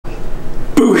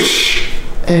Boosh!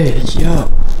 Hey, yo.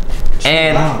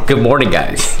 And good morning,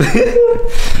 guys.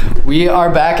 We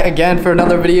are back again for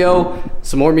another video.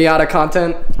 Some more Miata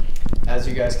content. As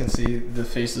you guys can see, the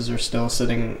faces are still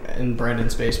sitting in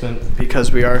Brandon's basement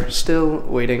because we are still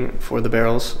waiting for the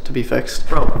barrels to be fixed.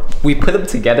 Bro, we put them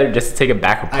together just to take them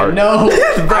back apart. I know.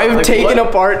 I've like, taken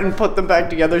apart and put them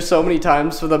back together so many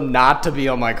times for them not to be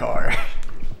on my car.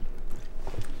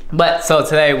 But so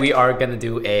today we are gonna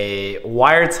do a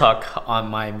wire tuck on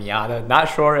my Miata. Not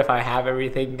sure if I have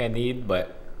everything I need,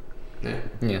 but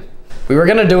yeah. We were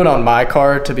gonna do it on my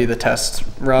car to be the test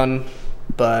run,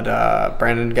 but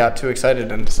Brandon got too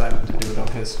excited and decided to do it on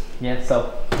his. Yeah,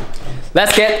 so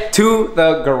let's get to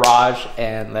the garage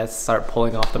and let's start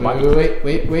pulling off the body.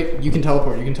 Wait. You can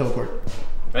teleport.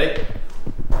 Ready?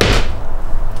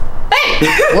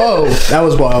 Whoa, that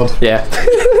was wild. Yeah.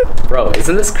 Bro,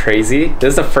 isn't this crazy?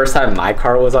 This is the first time my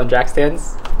car was on jack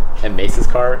stands and Mace's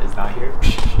car is not here.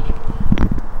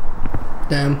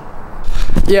 Damn.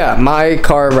 Yeah, my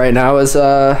car right now is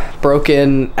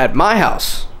broken at my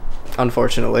house,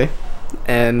 unfortunately,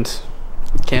 and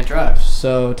can't drive.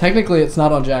 So technically it's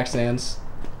not on jack stands.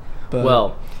 But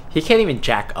well, he can't even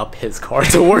jack up his car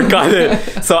to work on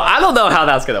it. So I don't know how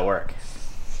that's gonna work.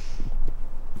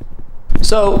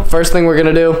 So first thing we're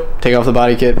gonna do, take off the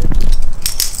body kit.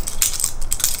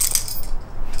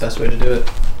 Best way to do it.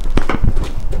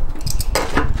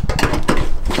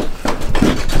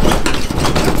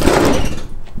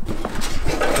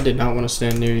 I did not want to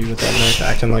stand near you with that knife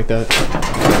acting like that.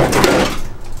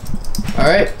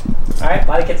 Alright. Alright,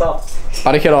 body kit's off.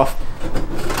 Body kit off.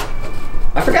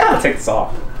 I forgot how to take this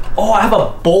off. Oh, I have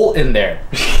a bolt in there.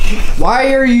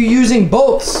 Why are you using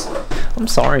bolts? I'm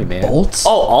sorry, man. Bolts?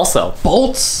 Oh, also.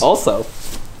 Bolts? Also.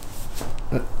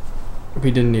 We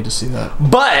didn't need to see that.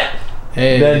 But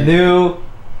hey, the new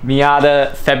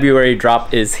Miata February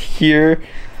drop is here.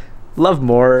 Love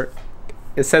more.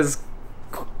 It says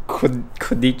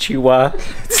konnichiwa.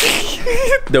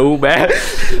 No, man.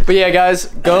 But yeah, guys,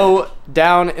 go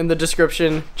down in the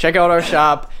description. Check out our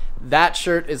shop. That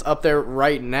shirt is up there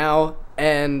right now.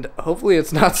 And hopefully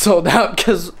it's not sold out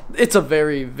because it's a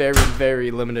very, very, very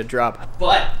limited drop.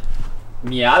 But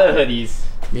Miata hoodies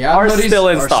Miata hoodies still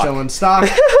in are stock. still in stock.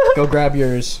 Go grab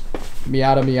yours.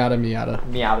 Miata.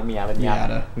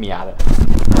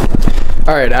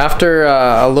 All right, after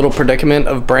a little predicament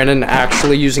of Brandon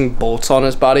actually using bolts on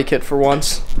his body kit for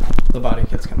once, the body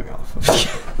kit's coming off.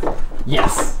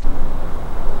 Yes.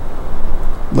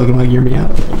 Looking like your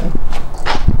Miata.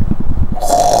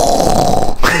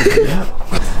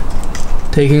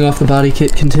 Taking off the body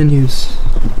kit continues.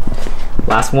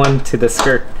 Last one to the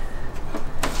skirt.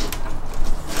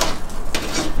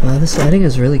 Wow, this lighting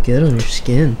is really good on your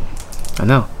skin. I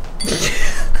know.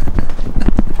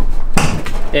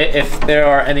 If there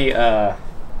are any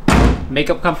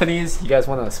makeup companies you guys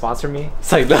want to sponsor me,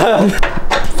 it's like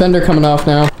that. Fender coming off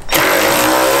now.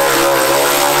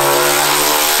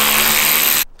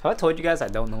 Have I told you guys I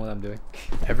don't know what I'm doing?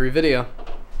 Every video.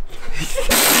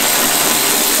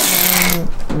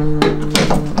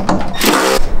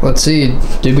 Let's see.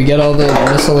 Did we get all the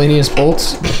miscellaneous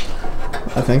bolts?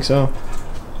 I think so.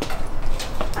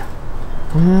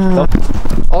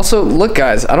 Also, look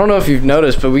guys, I don't know if you've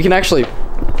noticed, but we can actually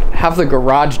have the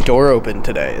garage door open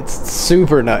today. It's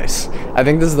super nice. I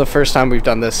think this is the first time we've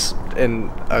done this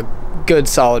in a good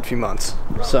solid few months.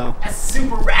 So that's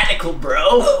super radical, bro.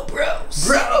 Oh,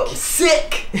 bro,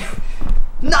 sick.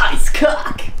 Nice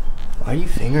cock. Why are you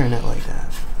fingering it like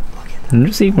that? I'm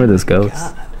just seeing where this goes.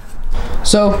 God.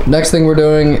 So next thing we're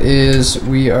doing is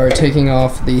we are taking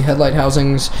off the headlight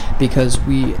housings because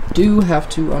we do have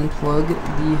to unplug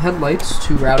the headlights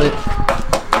to route it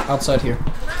outside here.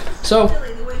 So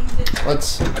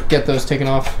let's get those taken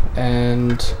off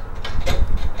and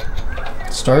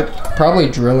start probably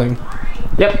drilling.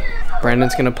 Yep.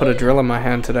 Brandon's gonna put a drill in my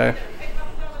hand today.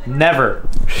 Never.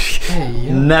 Hey,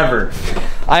 yeah. Never.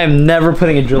 I am never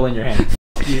putting a drill in your hand.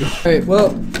 You. Alright,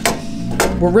 well,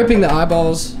 we're ripping the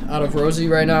eyeballs out of Rosie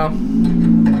right now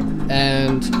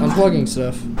and unplugging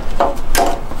stuff.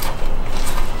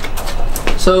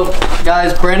 So,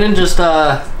 guys, Brandon just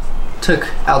took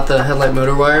out the headlight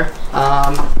motor wire.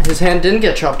 His hand didn't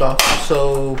get chopped off,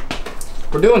 so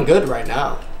we're doing good right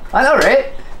now. I know,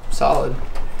 right? Solid.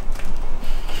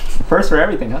 First for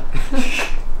everything, huh?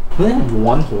 We only have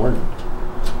one horn.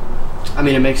 I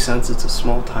mean, it makes sense. It's a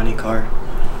small, tiny car.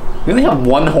 We only have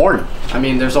one horn. I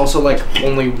mean, there's also like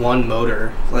only one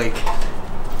motor. Like,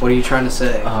 what are you trying to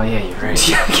say? Oh yeah, you're right.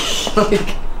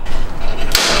 Like,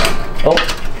 oh.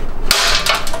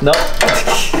 Nope.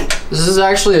 This is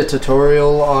actually a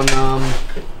tutorial on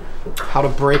how to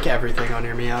break everything on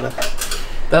your Miata.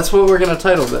 That's what we're gonna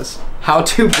title this. How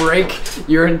to break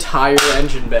your entire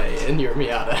engine bay in your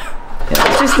Miata. Yeah,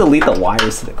 let's just delete the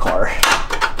wires to the car.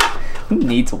 Who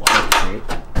needs wires, right?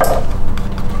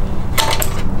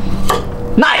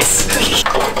 Nice!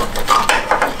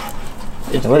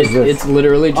 It's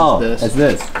literally just this. It's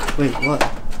this. Wait, what?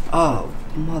 Oh,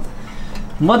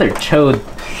 Mother chode.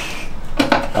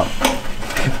 Oh.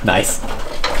 Nice.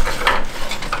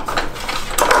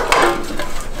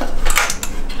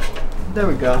 There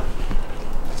we go.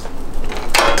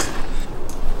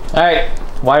 Alright,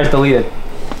 wires deleted.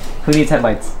 Who needs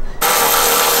headlights?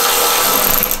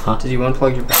 Huh? Did you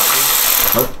unplug your battery?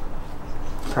 Nope.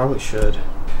 Probably should.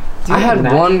 I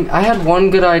had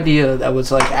one good idea that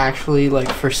was like actually like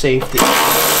for safety. Brandon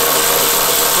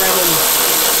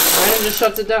just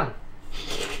shuts it down.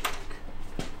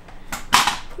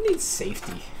 Who needs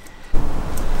safety?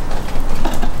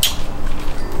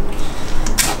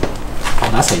 Oh,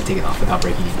 that's how you take it off without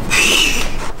breaking it.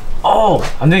 Oh,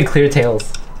 I'm doing clear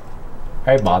tails.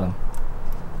 Right bottom.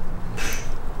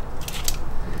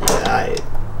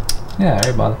 Yeah,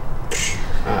 right bottom.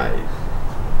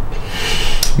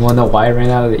 You wanna know why I ran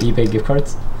out of the eBay gift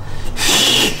cards?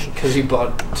 Because you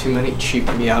bought too many cheap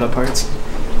Miata parts.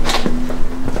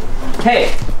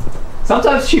 Hey,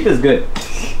 sometimes cheap is good.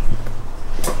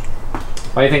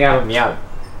 Why do you think I have a Miata?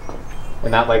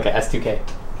 And not like a S2K?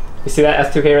 You see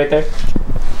that S2K right there?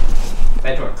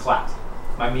 That door clapped.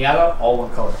 My Miata, all one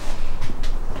color.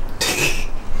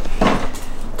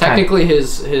 Technically,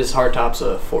 his hardtop's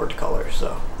a Ford color,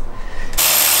 so.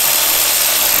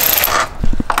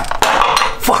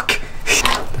 Fuck!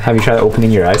 Have you tried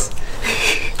opening your eyes?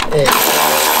 Hey.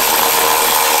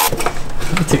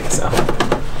 Let me take this out.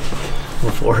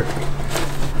 Before.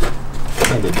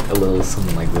 I did a little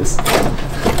something like this.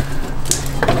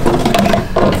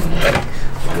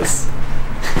 This.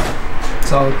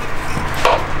 So.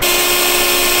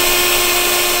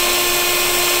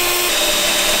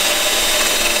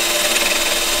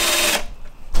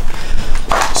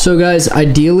 So guys,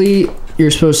 ideally you're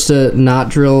supposed to not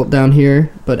drill down here,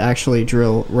 but actually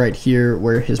drill right here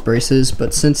where his brace is.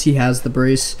 But since he has the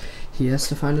brace, he has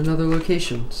to find another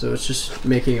location. So it's just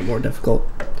making it more difficult.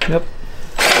 Yep.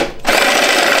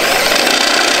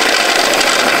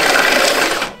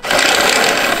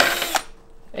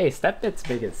 Hey, step bit's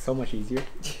big is so much easier.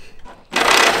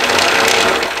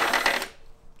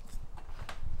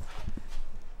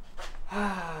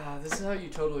 This is how you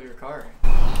total your car.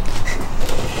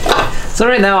 So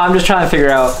right now I'm just trying to figure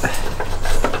out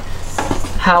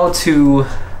how to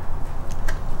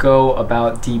go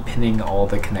about depinning all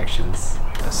the connections.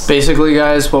 Basically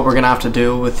guys, what we're gonna have to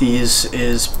do with these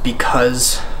is,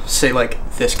 because say like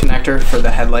this connector for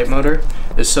the headlight motor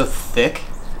is so thick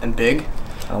and big,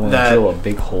 I want to drill a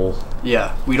big hole.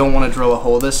 Yeah, we don't want to drill a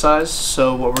hole this size,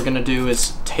 so what we're gonna do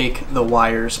is take the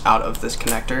wires out of this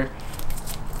connector,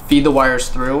 feed the wires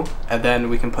through, and then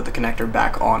we can put the connector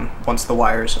back on once the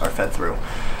wires are fed through.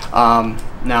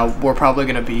 Now we're probably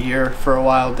gonna be here for a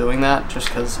while doing that, just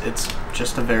because it's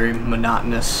just a very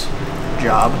monotonous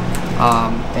job.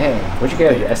 Hey, what'd you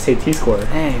get on your SAT score?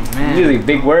 Hey man, You're using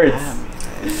big words.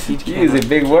 You're using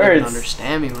big words.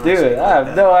 Understand me, when dude. I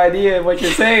have no idea what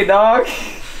you're saying, dog.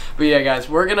 But yeah, guys,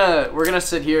 we're gonna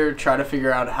sit here, try to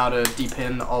figure out how to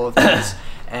depin all of these,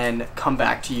 and come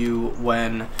back to you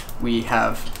when we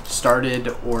have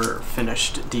started or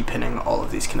finished depinning all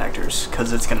of these connectors,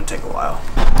 because it's gonna take a while.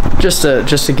 Just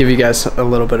to give you guys a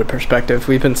little bit of perspective,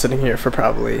 we've been sitting here for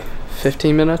probably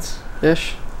 15 minutes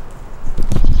ish.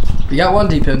 We got one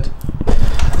depinned.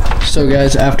 So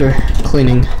guys, after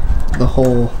cleaning the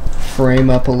whole frame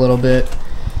up a little bit,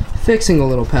 fixing a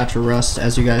little patch of rust,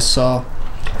 as you guys saw,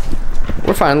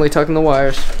 we're finally tucking the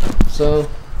wires. So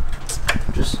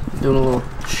just doing a little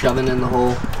shoving in the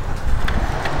hole.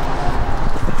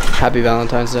 Happy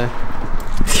Valentine's Day.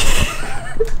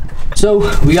 So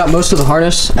we got most of the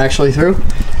harness actually through.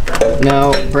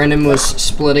 Now Brandon was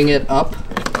splitting it up,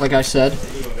 like I said.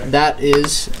 That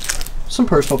is some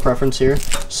personal preference here.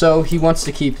 So he wants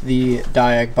to keep the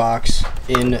diag box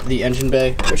in the engine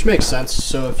bay, which makes sense.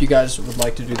 So if you guys would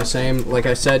like to do the same, like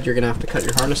I said, you're gonna have to cut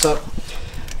your harness up.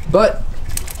 But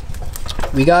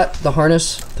we got the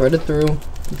harness threaded through,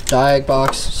 diag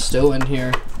box still in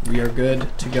here. We are good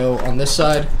to go on this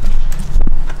side.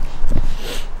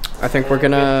 I think we're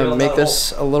gonna make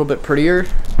this a little bit prettier.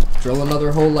 Drill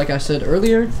another hole like I said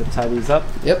earlier. So tie these up.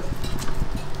 Yep.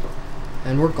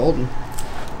 And we're golden.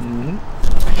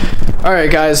 Alright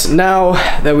guys, now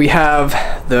that we have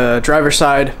the driver's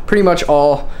side pretty much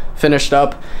all finished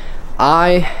up,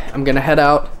 I am gonna head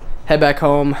back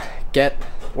home, get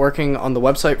working on the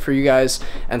website for you guys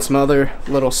and some other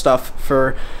little stuff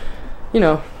for, you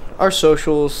know, our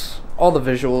socials, all the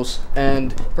visuals.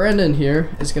 And Brandon here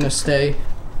is gonna stay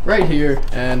right here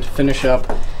and finish up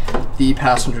the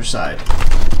passenger side.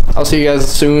 I'll see you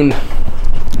guys soon.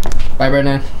 Bye,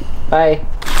 Brandon. Bye.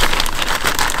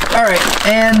 All right,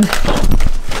 and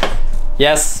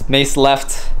yes, Mace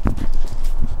left.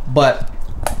 But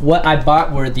what I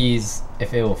bought were these,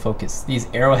 if it will focus, these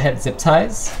arrowhead zip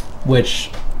ties, which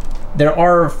there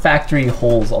are factory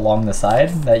holes along the side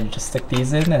that you just stick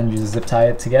these in and you just zip tie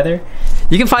it together.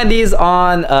 You can find these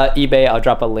on eBay. I'll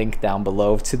drop a link down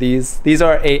below to these. These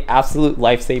are an absolute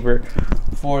lifesaver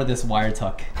for this wire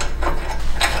tuck.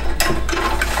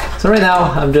 So right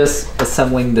now I'm just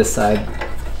assembling this side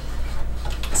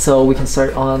so we can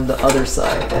start on the other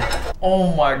side.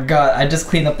 Oh my god, I just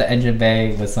cleaned up the engine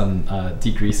bay with some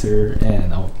degreaser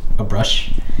and a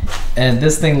brush, and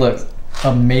this thing looks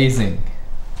amazing.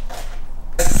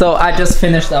 So I just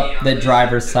finished up the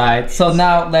driver's side, so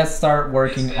now let's start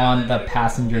working on the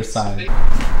passenger side.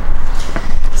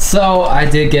 So I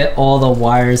did get all the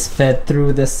wires fed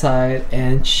through this side,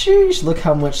 and sheesh, look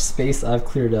how much space I've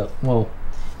cleared up. Well,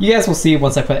 you guys will see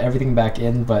once I put everything back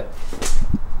in, but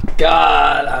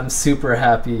God, I'm super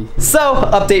happy. So,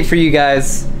 update for you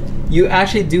guys. You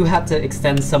actually do have to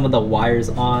extend some of the wires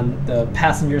on the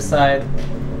passenger side,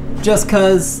 just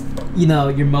cause, you know,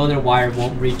 your motor wire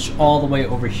won't reach all the way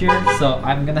over here. So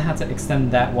I'm gonna have to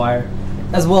extend that wire,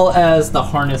 as well as the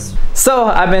harness. So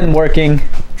I've been working,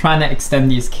 trying to extend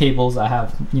these cables. I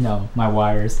have, you know, my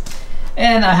wires,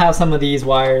 and I have some of these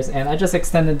wires, and I just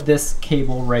extended this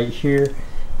cable right here,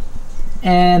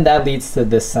 and that leads to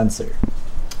this sensor.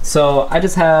 So I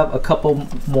just have a couple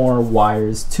more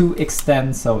wires to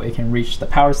extend so it can reach the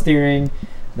power steering,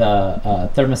 the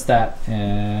thermostat,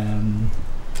 and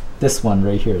this one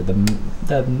right here, the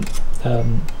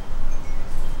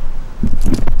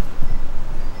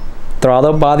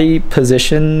throttle body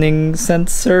positioning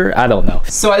sensor. I don't know.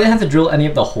 So I didn't have to drill any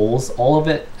of the holes. All of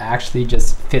it actually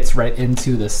just fits right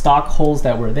into the stock holes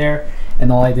that were there,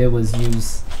 and all I did was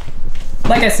use,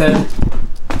 like I said,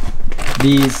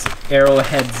 these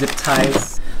arrowhead zip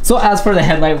ties. So as for the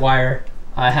headlight wire,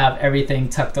 I have everything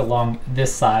tucked along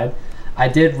this side. I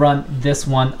did run this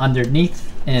one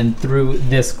underneath and through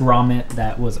this grommet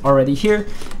that was already here.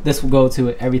 This will go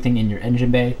to everything in your engine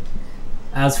bay.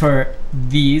 As for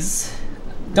these,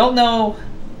 don't know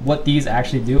what these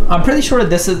actually do. I'm pretty sure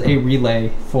this is a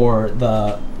relay for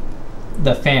the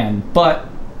fan, but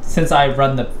since I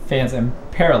run the fans in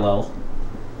parallel,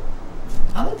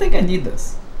 I don't think I need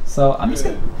this. So I'm just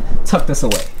gonna tuck this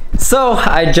away. So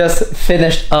I just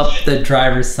finished up the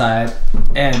driver's side,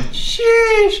 and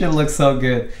sheesh, it looks so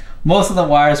good. Most of the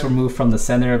wires were moved from the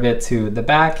center of it to the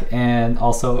back, and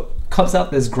also comes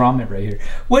out this grommet right here,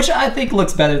 which I think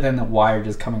looks better than the wire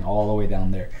just coming all the way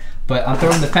down there. But I'm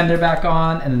throwing the fender back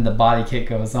on, and then the body kit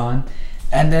goes on,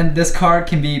 and then this car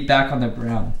can be back on the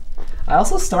ground. I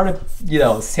also started, you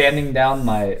know, sanding down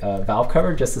my valve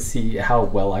cover just to see how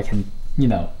well I can, you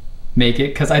know, make it,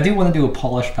 because I do want to do a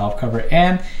polished valve cover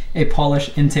and a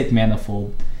polished intake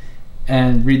manifold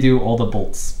and redo all the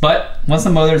bolts. But once the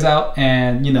motor's out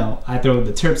and, you know, I throw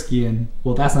the turb ski in,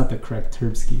 well, that's not the correct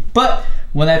turb ski, but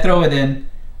when I throw it in,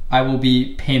 I will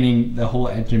be painting the whole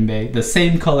engine bay the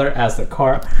same color as the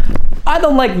car. I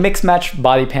don't like mix match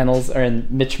body panels or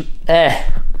mix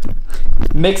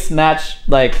match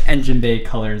like engine bay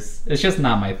colors. It's just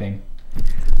not my thing.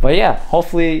 But yeah,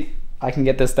 hopefully I can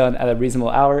get this done at a reasonable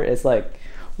hour. It's like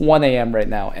 1 AM right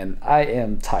now and I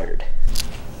am tired.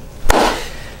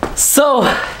 So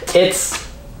I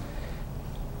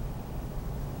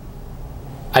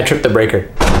tripped the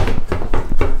breaker.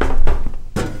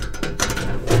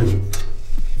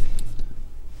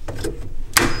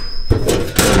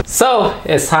 So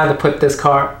it's time to put this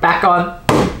car back on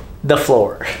the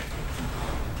floor.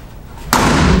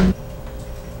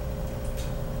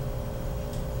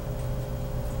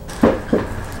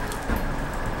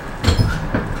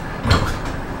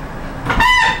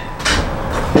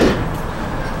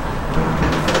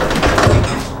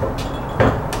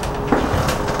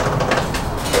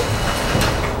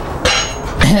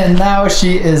 And now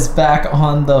she is back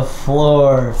on the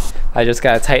floor. I just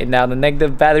gotta tighten down the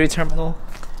negative battery terminal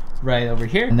right over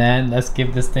here. And then let's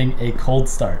give this thing a cold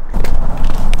start.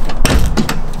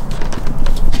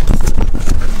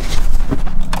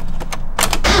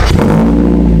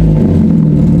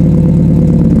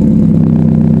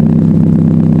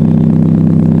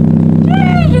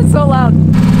 It's so loud. And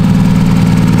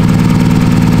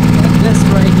this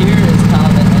right here is how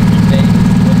the engine bay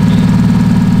is looking.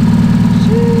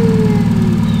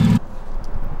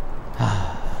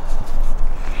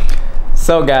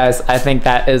 So guys, I think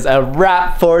that is a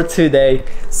wrap for today.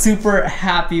 Super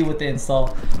happy with the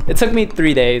install. It took me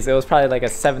 3 days. It was probably like a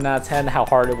 7 out of 10 how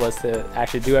hard it was to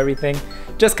actually do everything.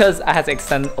 Just because I had to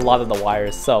extend a lot of the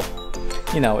wires. So,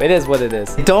 you know, it is what it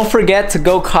is. Don't forget to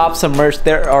go cop some merch.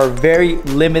 There are very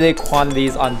limited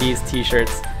quantities on these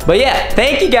t-shirts. But yeah,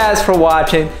 thank you guys for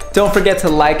watching. Don't forget to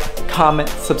like, comment,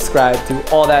 subscribe, do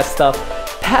all that stuff.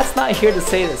 Pat's not here to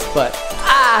say this, but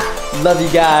I love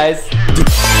you guys.